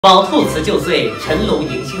卯兔辞旧岁，辰龙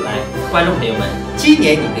迎新来。观众朋友们，今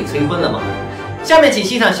年你被催婚了吗？下面请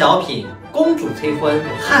欣赏小品《公主催婚，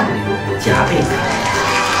汗流浃背》。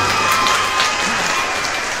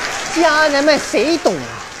家人们谁懂啊？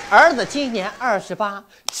儿子今年28，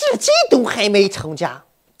至今都还没成家。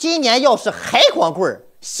今年要是还光棍儿，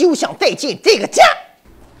休想再进这个家。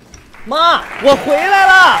妈，我回来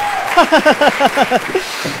了。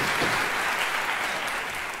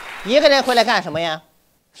一个人回来干什么呀？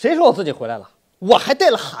谁说我自己回来了？我还带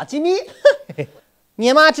了哈基米。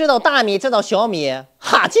你妈知道大米，知道小米，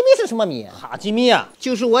哈基米是什么米？哈基米啊，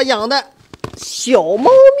就是我养的小猫咪。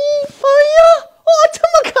哎呀，哦，这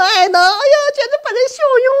么可爱呢！哎呀，简直把人笑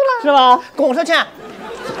晕了，是吧？拱出去。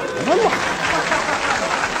怎么了？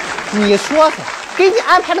你说说，给你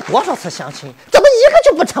安排了多少次相亲，怎么一个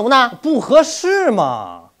就不成呢？不合适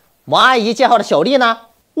嘛。王阿姨介绍的小丽呢？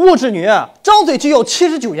物质女，张嘴就要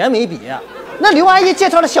79元眉笔。那刘阿姨介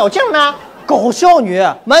绍的小静呢？搞笑女，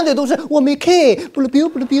满嘴都是我没看，不了 biu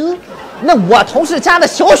不了 biu。那我同事家的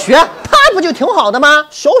小雪，她不就挺好的吗？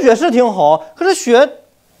小雪是挺好，可是雪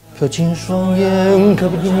瞟尽双眼，看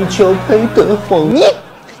不见你敲开的谎。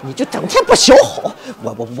你就整天不学好，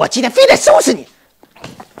我今天非得收拾你。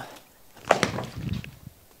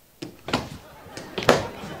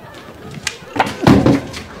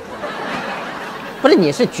不是，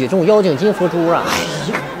你是举重妖精金福珠啊？哎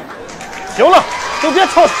呀，行了，都别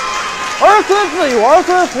吵吵。儿孙自有儿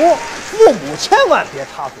孙福，父母千万别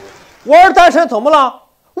插嘴。我儿单身怎么了？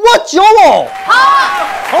我骄傲。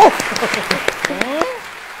好。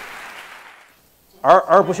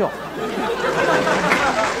儿不孝。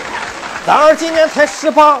咱儿今年才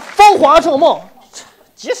18，芳华正茂，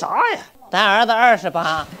急啥呀？咱儿子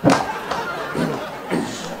28。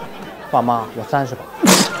爸妈，我38。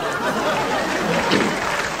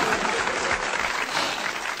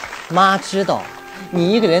妈知道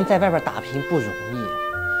你一个人在外边打拼不容易，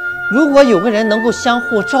如果有个人能够相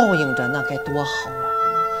互照应着，那该多好啊！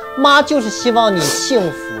妈就是希望你幸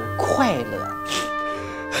福快乐。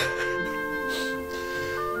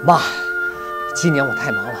妈，今年我太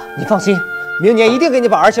忙了，你放心，明年一定给你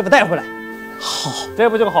把儿媳妇带回来。好，这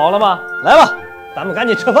不就好了吗？来吧，咱们赶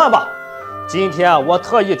紧吃饭吧。今天我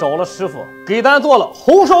特意找了师傅，给咱做了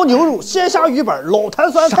红烧牛肉、鲜虾鱼板、老坛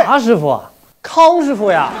酸菜。啥师傅？康师傅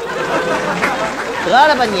呀。得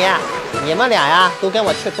了吧你们俩呀，都跟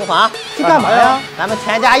我去厨房。去干嘛呀？咱们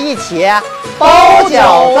全家一起包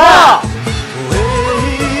饺子。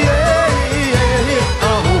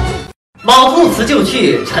卯兔辞旧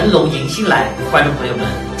去，辰龙迎新来。观众朋友们，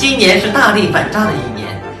今年是大力反诈的一年。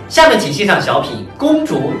下面请欣赏小品《公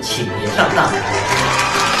主请别上当》。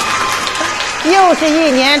又是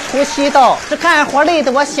一年除夕到，这干活累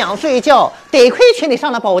得我想睡觉，得亏群里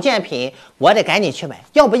上了保健品，我得赶紧去买，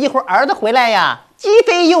要不一会儿儿子回来呀，鸡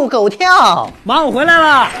飞又狗跳。妈，我回来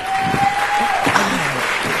了。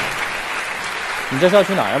你这是要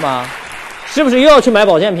去哪儿啊，妈？是不是又要去买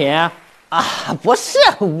保健品？啊，不是，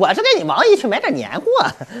我是跟你王姨去买点年货。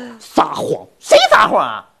撒谎！谁撒谎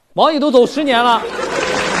啊？王姨都走10年了。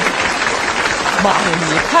妈呀，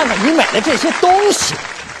你看看你买的这些东西。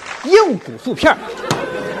硬骨素片、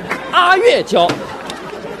阿月胶、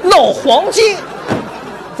老黄金，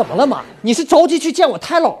怎么了妈？你是着急去见我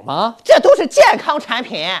太姥吗？这都是健康产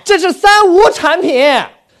品，这是3无产品。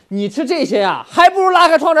你吃这些呀，还不如拉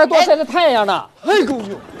开窗帘多晒晒太阳呢。哎，够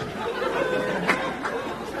用！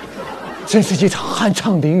真是一场酣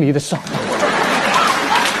畅淋漓的上当。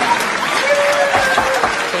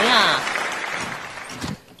谁呀？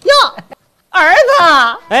哟，儿子！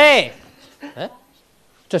哎。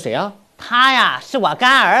这谁呀？他呀，是我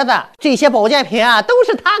干儿子。这些保健品啊，都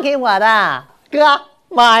是他给我的。哥，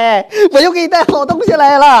妈呀，我又给你带好东西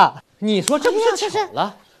来了。你说这不是巧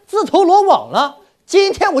了，自投罗网了？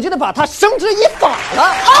今天我就得把他绳之以法了。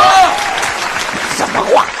啊！什么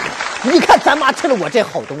话？你看咱妈吃了我这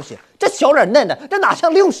好东西，这小脸嫩的，这哪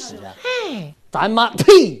像60啊？哎，咱妈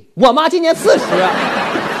呸！我妈今年40。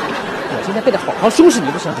我今天非得好好收拾你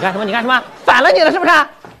不行。你干什么？你干什么？反了你了是不是？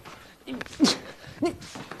你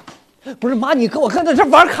不是妈，你跟我看在这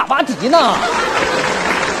玩卡巴迪呢。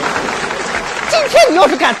今天你要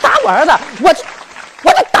是敢打我儿子，我就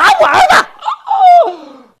打我儿子。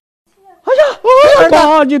哎呀，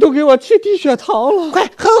妈，你都给我去低血糖了，快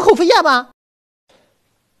喝口服液吧。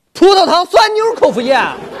葡萄糖酸妞口服液。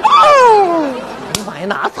妈呀，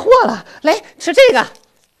拿错了，来吃这个。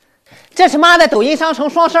这是妈在抖音商城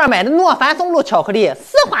双12买的诺凡松露巧克力，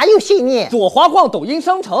丝滑又细腻。左滑逛抖音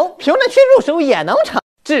商城，评论区入手也能成。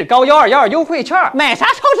至高122优惠券，买啥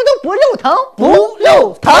超市都不肉疼，不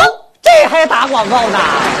肉疼，这还打广告呢。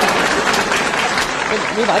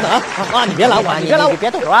没完呢啊！妈，你别拦我，你别拦我，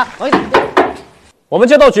别动手啊！我们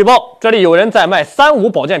接到举报，这里有人在卖3无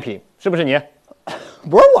保健品，是不是你？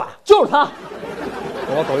不是我，就是他。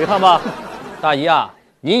跟我走一趟吧，大姨啊，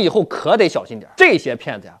您以后可得小心点，这些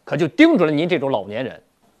骗子呀，可就盯准了您这种老年人。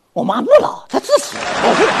我妈不老，她自私。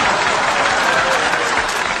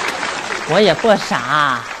我也不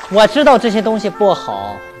傻，我知道这些东西不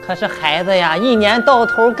好，可是孩子呀，一年到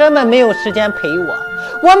头根本没有时间陪我。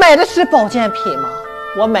我买的是保健品吗？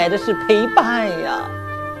我买的是陪伴呀。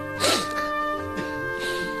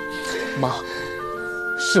妈，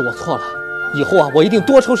是我错了，以后啊，我一定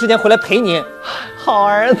多抽时间回来陪你。好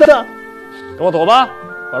儿子，跟我走吧，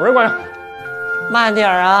把门关上。慢点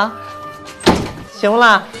啊。行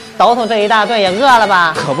了，倒腾这一大顿也饿了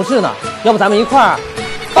吧？可不是呢，要不咱们一块儿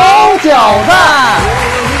包饺子。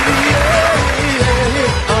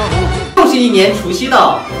又是一年除夕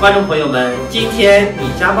到，观众朋友们，今天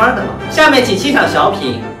你加班的吗？下面请欣赏小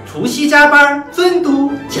品《除夕加班尊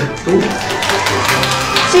嘟讲嘟》。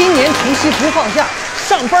今年除夕不放假，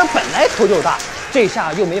上班本来头就大，这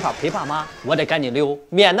下又没法陪爸妈，我得赶紧溜，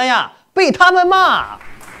免得呀被他们骂。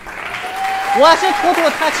我是图图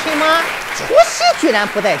他亲妈，除夕居然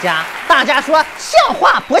不在家，大家说像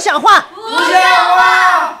话不像话？不像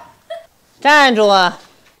话！站住！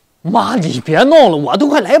妈，你别闹了，我都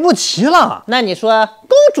快来不及了。那你说，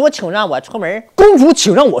公主请让我出门，公主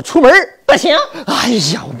请让我出门，不行。哎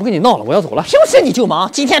呀，我不跟你闹了，我要走了。平时你就忙，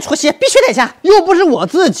今天除夕必须在家。又不是我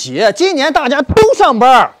自己，今年大家都上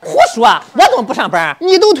班。胡说，我怎么不上班？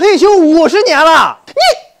你都退休50年了，你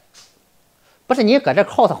不是你搁这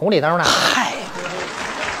cos 红绿灯呢？嗨，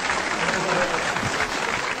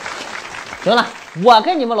行了，我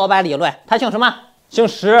跟你们老板理论，他姓什么？姓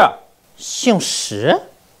石。姓石？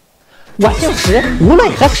我姓石，无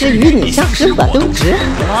论何时与你相识，我都值。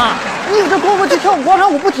妈，你有这功夫去跳广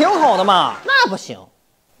场舞不挺好的吗？那不行，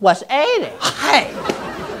我是 A 人。嗨，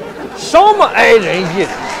什么爱人一人？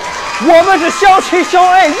我们是相亲相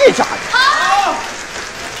爱一家人。好，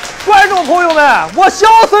观众朋友们，我笑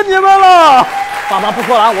死你们了！爸妈不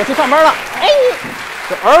说了，我去上班了。哎，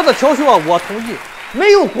这儿子调休啊，我同意。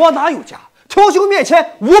没有国哪有家？调休面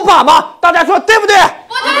前无爸妈，大家说对不对？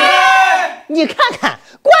不对！你看看，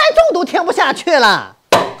观众都听不下去了。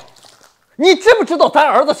你知不知道咱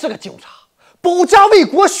儿子是个警察，保家卫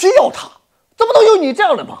国需要他，怎么能有你这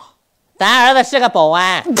样的妈？咱儿子是个保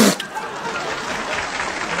安。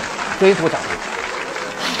追逐长大。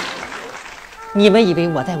你们以为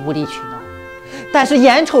我在无理取闹，但是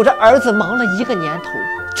眼瞅着儿子忙了1个年头，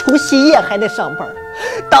除夕夜还得上班，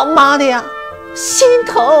当妈的呀，心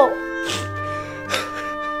疼。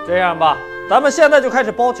这样吧，咱们现在就开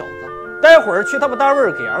始包饺子，待会儿去他们单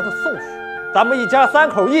位给儿子送去，咱们一家3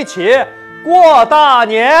口一起过大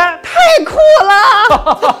年，太酷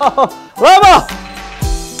了！来吧。